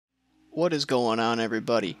What is going on,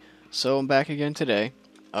 everybody? So I'm back again today.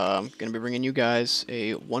 I'm going to be bringing you guys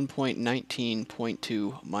a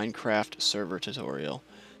 1.19.2 Minecraft server tutorial.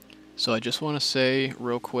 So I just want to say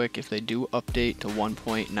real quick, if they do update to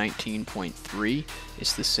 1.19.3,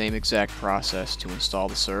 it's the same exact process to install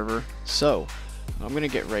the server. So I'm going to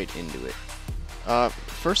get right into it.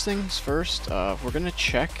 First things first, we're going to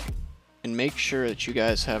check and make sure that you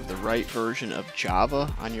guys have the right version of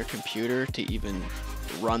Java on your computer to even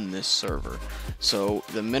run this server. So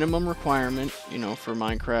the minimum requirement, for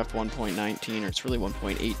Minecraft 1.19, or it's really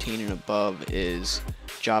 1.18 and above, is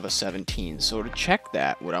Java 17. So to check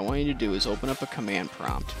that, what I want you to do is open up a command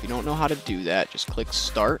prompt. If you don't know how to do that, just click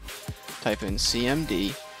Start, type in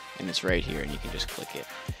CMD, and it's right here, and you can just click it.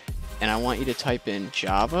 And I want you to type in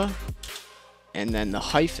Java, and then the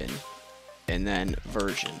hyphen, and then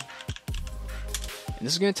version. And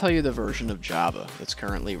this is going to tell you the version of Java that's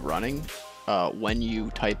currently running when you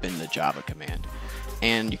type in the Java command.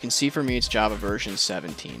 And you can see for me it's Java version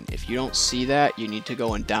 17. If you don't see that, you need to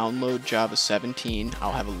go and download Java 17.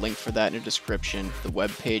 I'll have a link for that in the description. The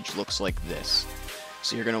web page looks like this.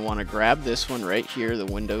 So you're going to want to grab this one right here, the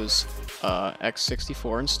Windows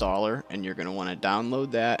x64 installer, and you're going to want to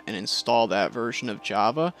download that and install that version of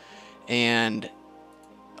Java. And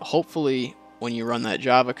hopefully when you run that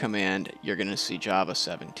Java command, you're going to see Java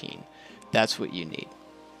 17. That's what you need.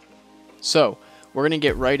 So we're going to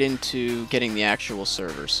get right into getting the actual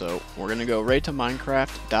server. So we're going to go right to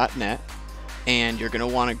minecraft.net, and you're going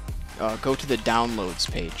to want to go to the downloads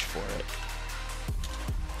page for it.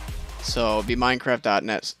 So it'll be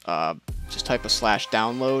minecraft.net, just type a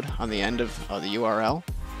 /download on the end of the URL,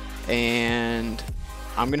 and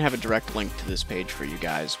I'm going to have a direct link to this page for you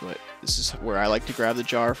guys, but this is where I like to grab the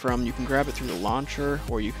jar from. You can grab it through the launcher,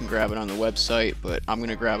 or you can grab it on the website, but I'm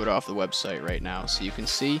going to grab it off the website right now. So you can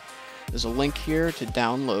see there's a link here to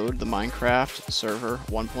download the Minecraft server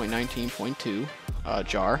 1.19.2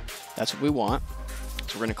 jar. That's what we want.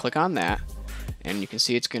 So we're going to click on that, and you can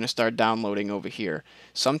see it's going to start downloading over here.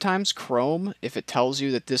 Sometimes Chrome, if it tells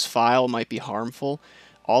you that this file might be harmful,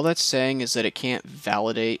 all that's saying is that it can't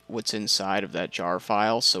validate what's inside of that jar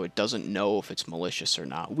file, so it doesn't know if it's malicious or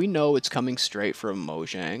not. We know it's coming straight from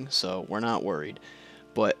Mojang, so we're not worried.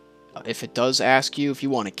 But if it does ask you if you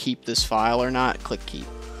want to keep this file or not, click Keep.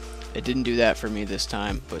 It didn't do that for me this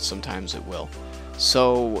time, but sometimes it will.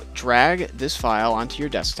 So drag this file onto your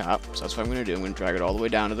desktop. So that's what I'm going to do. I'm going to drag it all the way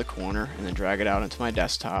down to the corner and then drag it out into my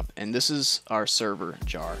desktop. And this is our server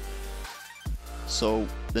jar. So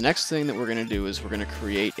the next thing that we're going to do is we're going to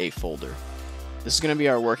create a folder. This is going to be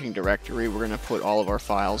our working directory. We're going to put all of our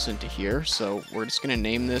files into here. So we're just going to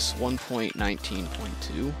name this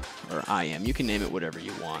 1.19.2 or IM. You can name it whatever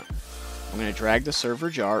you want. I'm going to drag the server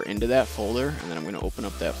jar into that folder, and then I'm going to open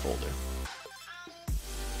up that folder.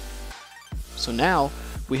 So now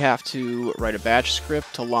we have to write a bash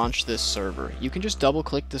script to launch this server. You can just double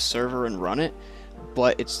click this server and run it,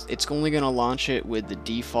 but it's only going to launch it with the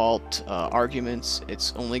default arguments.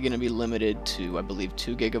 It's only going to be limited to, I believe,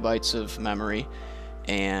 2 GB of memory,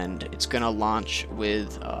 and it's going to launch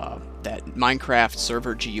with that Minecraft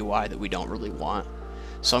server GUI that we don't really want.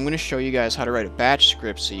 So I'm going to show you guys how to write a batch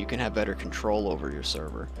script so you can have better control over your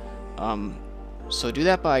server. So do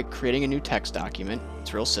that by creating a new text document.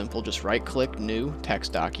 It's real simple. Just right click, new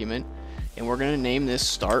text document, and we're going to name this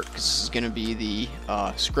start because this is going to be the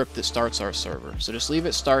script that starts our server. So just leave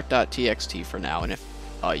it start.txt for now. And if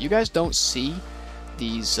you guys don't see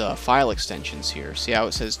these file extensions here, see how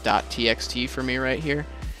it says .txt for me right here?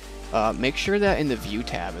 Make sure that in the view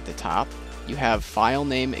tab at the top you have file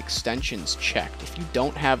name extensions checked. If you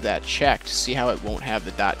don't have that checked, see how it won't have the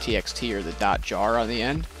 .txt or the .jar on the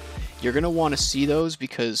end? You're going to want to see those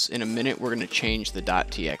because in a minute we're going to change the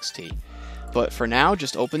 .txt. But for now,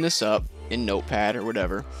 just open this up in Notepad or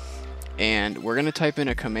whatever, and we're going to type in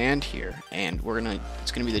a command here, and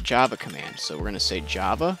it's going to be the Java command. So we're going to say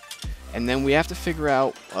Java, and then we have to figure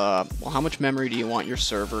out well, how much memory do you want your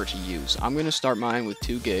server to use. I'm going to start mine with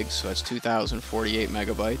 2 gigs, so that's 2048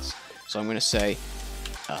 megabytes. So I'm going to say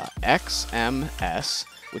XMS,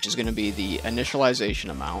 which is going to be the initialization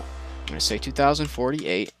amount. I'm going to say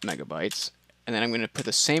 2048 megabytes, and then I'm going to put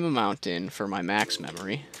the same amount in for my max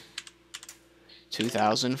memory,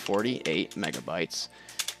 2048 megabytes,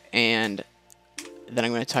 and then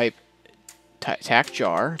I'm going to type tac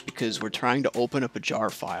jar because we're trying to open up a jar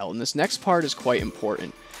file, and this next part is quite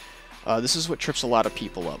important. This is what trips a lot of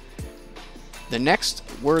people up. The next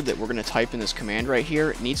word that we're going to type in this command right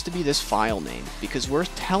here needs to be this file name, because we're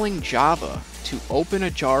telling Java to open a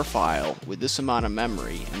jar file with this amount of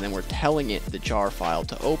memory, and then we're telling it the jar file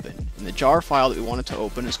to open. And the jar file that we want it to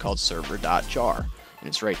open is called server.jar. and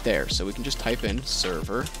it's right there. So we can just type in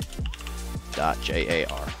server.jar.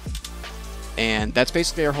 And that's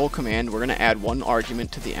basically our whole command. We're going to add one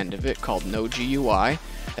argument to the end of it called no-GUI.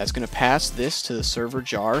 That's going to pass this to the server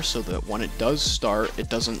jar so that when it does start, it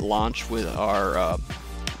doesn't launch with our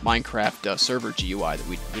Minecraft server GUI that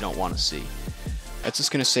we don't want to see. That's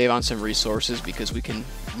just going to save on some resources because we can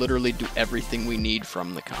literally do everything we need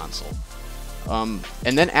from the console. And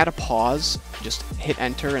then add a pause. Just hit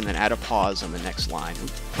enter and then add a pause on the next line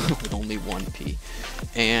with only one P.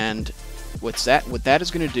 And what that is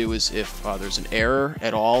going to do is if there's an error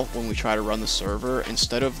at all when we try to run the server,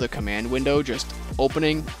 instead of the command window just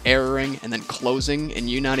opening, erroring, and then closing, and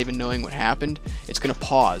you not even knowing what happened, it's going to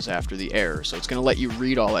pause after the error. So it's going to let you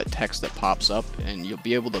read all that text that pops up, and you'll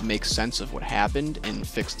be able to make sense of what happened and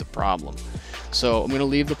fix the problem. So I'm going to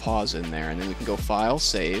leave the pause in there, and then we can go File,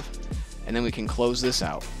 Save, and then we can close this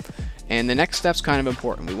out. And the next step's kind of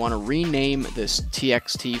important. We want to rename this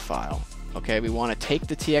txt file. Okay, we want to take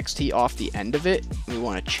the txt off the end of it, and we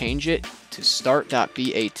want to change it to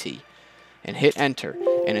start.bat and hit enter.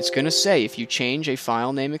 And it's going to say if you change a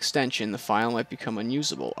file name extension, the file might become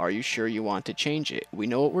unusable. Are you sure you want to change it? We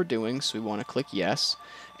know what we're doing, so we want to click yes.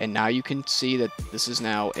 And now you can see that this is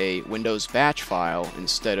now a Windows batch file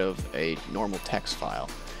instead of a normal text file.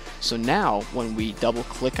 So now when we double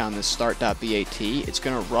click on this start.bat, it's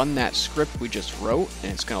going to run that script we just wrote,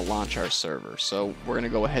 and it's going to launch our server. So we're going to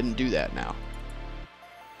go ahead and do that now.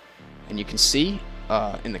 And you can see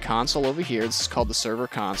in the console over here, this is called the server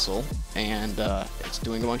console, and it's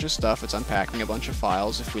doing a bunch of stuff. It's unpacking a bunch of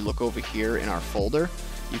files. If we look over here in our folder,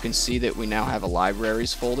 you can see that we now have a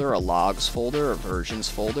libraries folder, a logs folder, a versions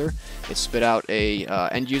folder. It spit out a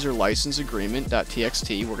end user license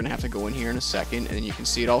agreement.txt. We're going to have to go in here in a second, and then you can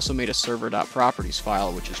see it also made a server.properties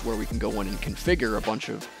file, which is where we can go in and configure a bunch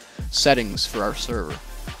of settings for our server.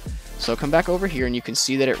 So come back over here and you can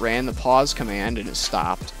see that it ran the pause command and it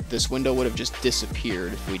stopped. This window would have just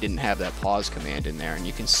disappeared if we didn't have that pause command in there. And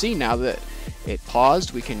you can see now that it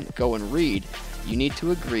paused, we can go and read. You need to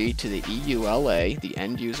agree to the EULA, the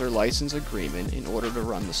End User License Agreement, in order to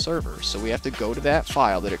run the server. So we have to go to that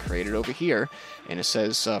file that it created over here, and it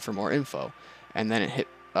says for more info. And then it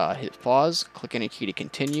hit pause, click any key to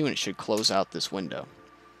continue, and it should close out this window.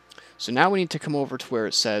 So now we need to come over to where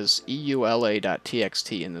it says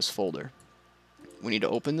eula.txt in this folder. We need to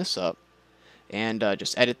open this up and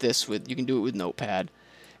just edit this with, you can do it with Notepad,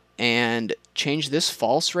 and change this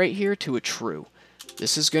false right here to a true.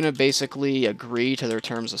 This is going to basically agree to their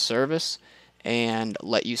terms of service and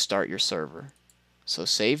let you start your server. So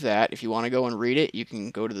save that. If you want to go and read it, you can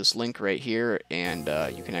go to this link right here and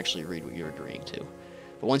you can actually read what you're agreeing to.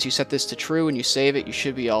 But once you set this to true and you save it, you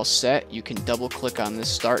should be all set. You can double click on this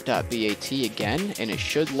start.bat again, and it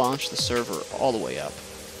should launch the server all the way up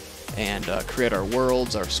and create our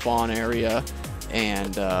worlds, our spawn area,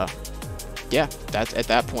 and yeah, at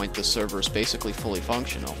that point the server is basically fully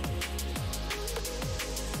functional.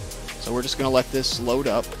 So we're just going to let this load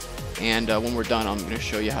up, and when we're done, I'm going to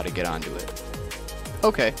show you how to get onto it.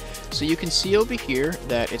 Okay, so you can see over here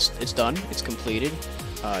that it's done, it's completed.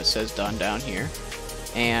 It says done down here.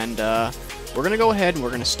 And we're going to go ahead and we're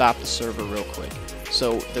going to stop the server real quick.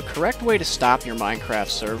 So the correct way to stop your Minecraft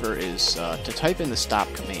server is to type in the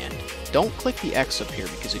stop command. Don't click the X up here,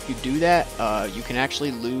 because if you do that, you can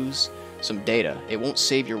actually lose some data. It won't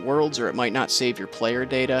save your worlds, or it might not save your player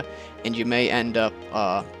data, and you may end up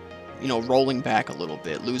you know, rolling back a little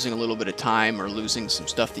bit, losing a little bit of time, or losing some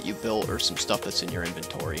stuff that you built or some stuff that's in your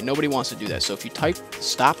inventory. And nobody wants to do that. So if you type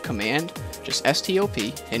stop command, just STOP,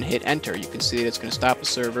 and hit enter, you can see that it's going to stop the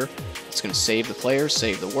server. It's going to save the players,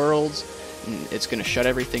 save the worlds, and it's going to shut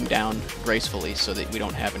everything down gracefully so that we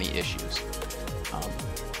don't have any issues.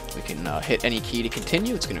 We can hit any key to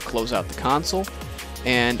continue. It's going to close out the console.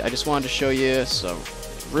 And I just wanted to show you, so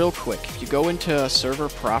real quick, if you go into server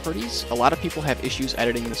properties, a lot of people have issues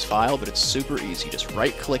editing this file, but it's super easy. Just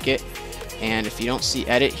right click it, and if you don't see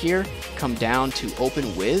edit here, come down to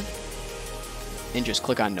open with and just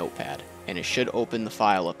click on Notepad, and it should open the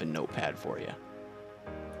file up in Notepad for you.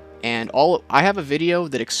 And I have a video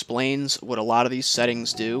that explains what a lot of these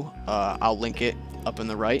settings do. I'll link it up in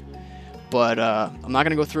the right, but I'm not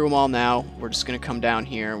going to go through them all now. We're just going to come down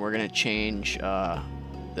here and we're going to change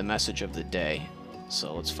the message of the day.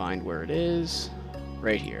 So let's find where it is,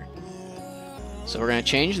 right here. So we're going to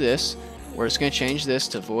change this. We're just going to change this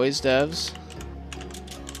to Voizdev's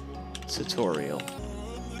tutorial.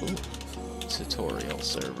 Ooh, tutorial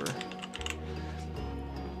server.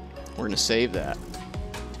 We're going to save that.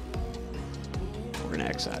 We're going to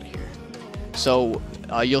X out of here. So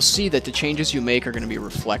you'll see that the changes you make are going to be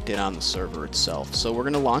reflected on the server itself. So we're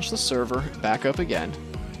going to launch the server back up again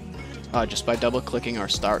just by double clicking our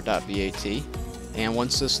start.bat. And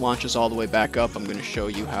once this launches all the way back up, I'm going to show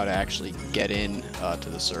you how to actually get in to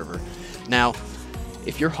the server. Now,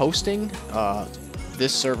 if you're hosting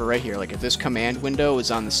this server right here, like if this command window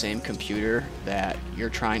is on the same computer that you're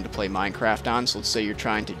trying to play Minecraft on, so let's say you're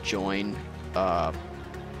trying to join,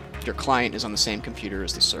 your client is on the same computer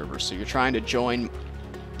as the server, so you're trying to join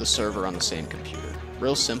the server on the same computer.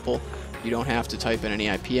 Real simple. You don't have to type in any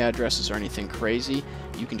IP addresses or anything crazy.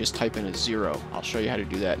 You can just type in a 0. I'll show you how to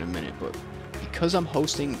do that in a minute, but because I'm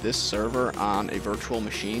hosting this server on a virtual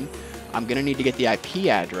machine, I'm going to need to get the IP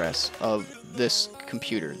address of this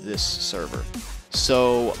computer, this server.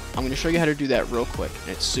 So I'm going to show you how to do that real quick.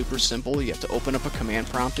 And it's super simple. You have to open up a command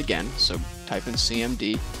prompt again. So type in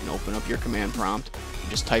CMD and open up your command prompt. And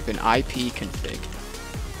just type in ipconfig.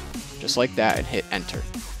 Just like that, and hit enter.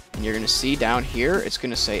 And you're going to see down here, it's going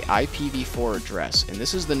to say IPv4 address. And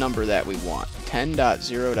this is the number that we want.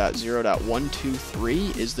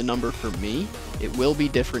 10.0.0.123 is the number for me. It will be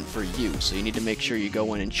different for you. So you need to make sure you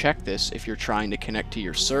go in and check this if you're trying to connect to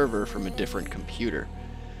your server from a different computer.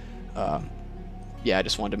 Yeah, I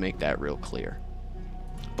just wanted to make that real clear.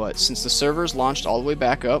 But since the server's launched all the way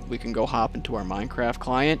back up, we can go hop into our Minecraft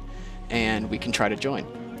client and we can try to join.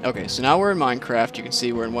 Okay, so now we're in Minecraft. You can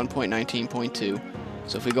see we're in 1.19.2.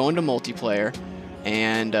 So if we go into multiplayer,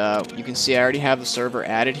 and you can see I already have the server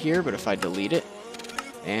added here, but if I delete it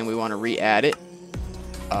and we want to re-add it,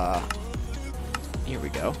 here we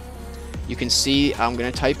go. You can see I'm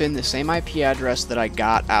going to type in the same IP address that I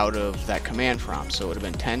got out of that command prompt. So it would have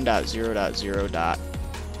been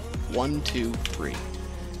 10.0.0.123.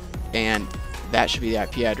 And that should be the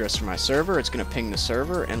IP address for my server. It's going to ping the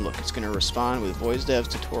server, and look, it's going to respond with Voizdev's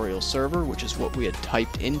tutorial server, which is what we had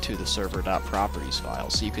typed into the server.properties file.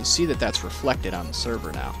 So you can see that that's reflected on the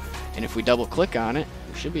server now. And if we double click on it,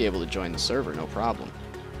 we should be able to join the server, no problem.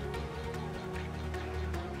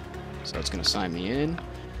 So it's going to sign me in.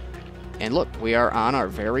 And look, we are on our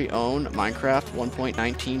very own Minecraft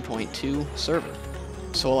 1.19.2 server.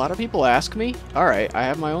 So a lot of people ask me, alright, I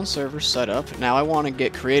have my own server set up, now I want to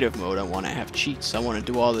get creative mode, I want to have cheats, I want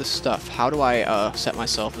to do all this stuff. How do I set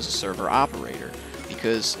myself as a server operator?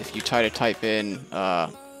 Because if you try to type in, I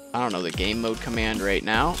don't know, the game mode command right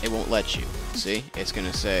now, it won't let you. See, it's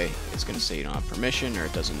gonna say you don't have permission, or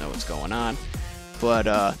it doesn't know what's going on. But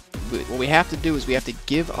what we have to do is we have to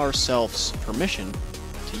give ourselves permission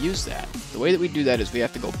to use that. The way that we do that is we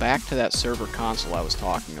have to go back to that server console I was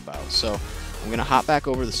talking about. So I'm going to hop back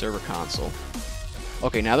over to the server console.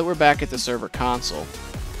 Okay, now that we're back at the server console,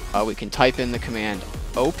 we can type in the command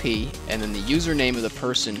OP and then the username of the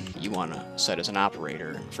person you want to set as an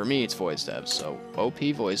operator. For me, it's Voizdev, so OP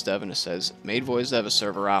Voizdev, and it says made Voizdev a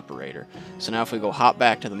server operator. So now if we go hop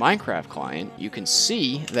back to the Minecraft client, you can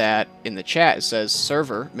see that in the chat it says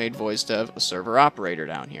server made Voizdev a server operator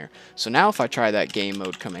down here. So now if I try that game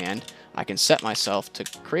mode command, I can set myself to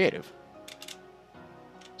creative.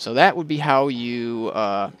 So that would be how you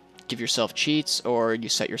give yourself cheats, or you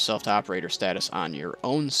set yourself to operator status on your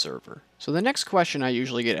own server. So the next question I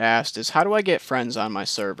usually get asked is, how do I get friends on my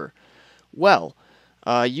server? Well,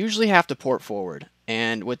 you usually have to port forward,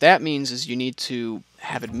 and what that means is you need to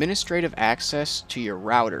have administrative access to your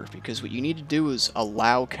router, because what you need to do is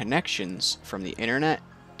allow connections from the internet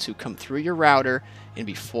to come through your router and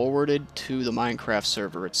be forwarded to the Minecraft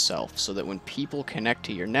server itself, so that when people connect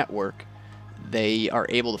to your network, they are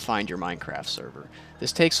able to find your Minecraft server.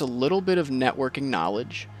 This takes a little bit of networking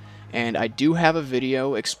knowledge, and I do have a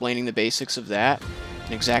video explaining the basics of that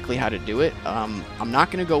and exactly how to do it. I'm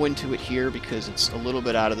not going to go into it here because it's a little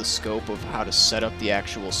bit out of the scope of how to set up the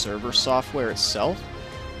actual server software itself,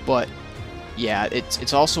 but yeah,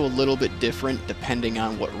 it's also a little bit different depending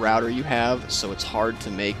on what router you have, so it's hard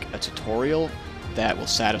to make a tutorial that will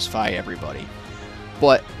satisfy everybody.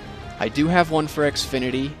 But I do have one for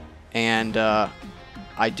Xfinity, and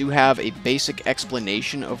I do have a basic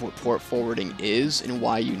explanation of what port forwarding is and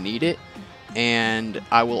why you need it, and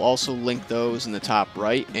I will also link those in the top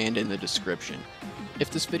right and in the description.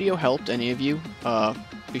 If this video helped any of you,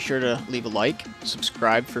 be sure to leave a like,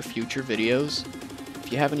 subscribe for future videos.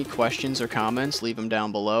 If you have any questions or comments, leave them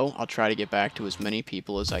down below. I'll try to get back to as many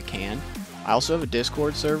people as I can. I also have a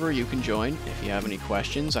Discord server you can join if you have any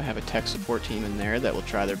questions. I have a tech support team in there that will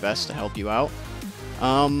try their best to help you out.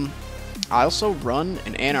 I also run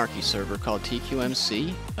an Anarchy server called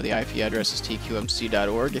TQMC. The IP address is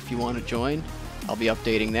tqmc.org if you want to join. I'll be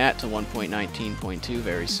updating that to 1.19.2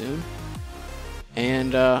 very soon.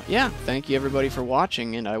 And yeah, thank you everybody for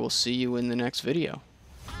watching, and I will see you in the next video.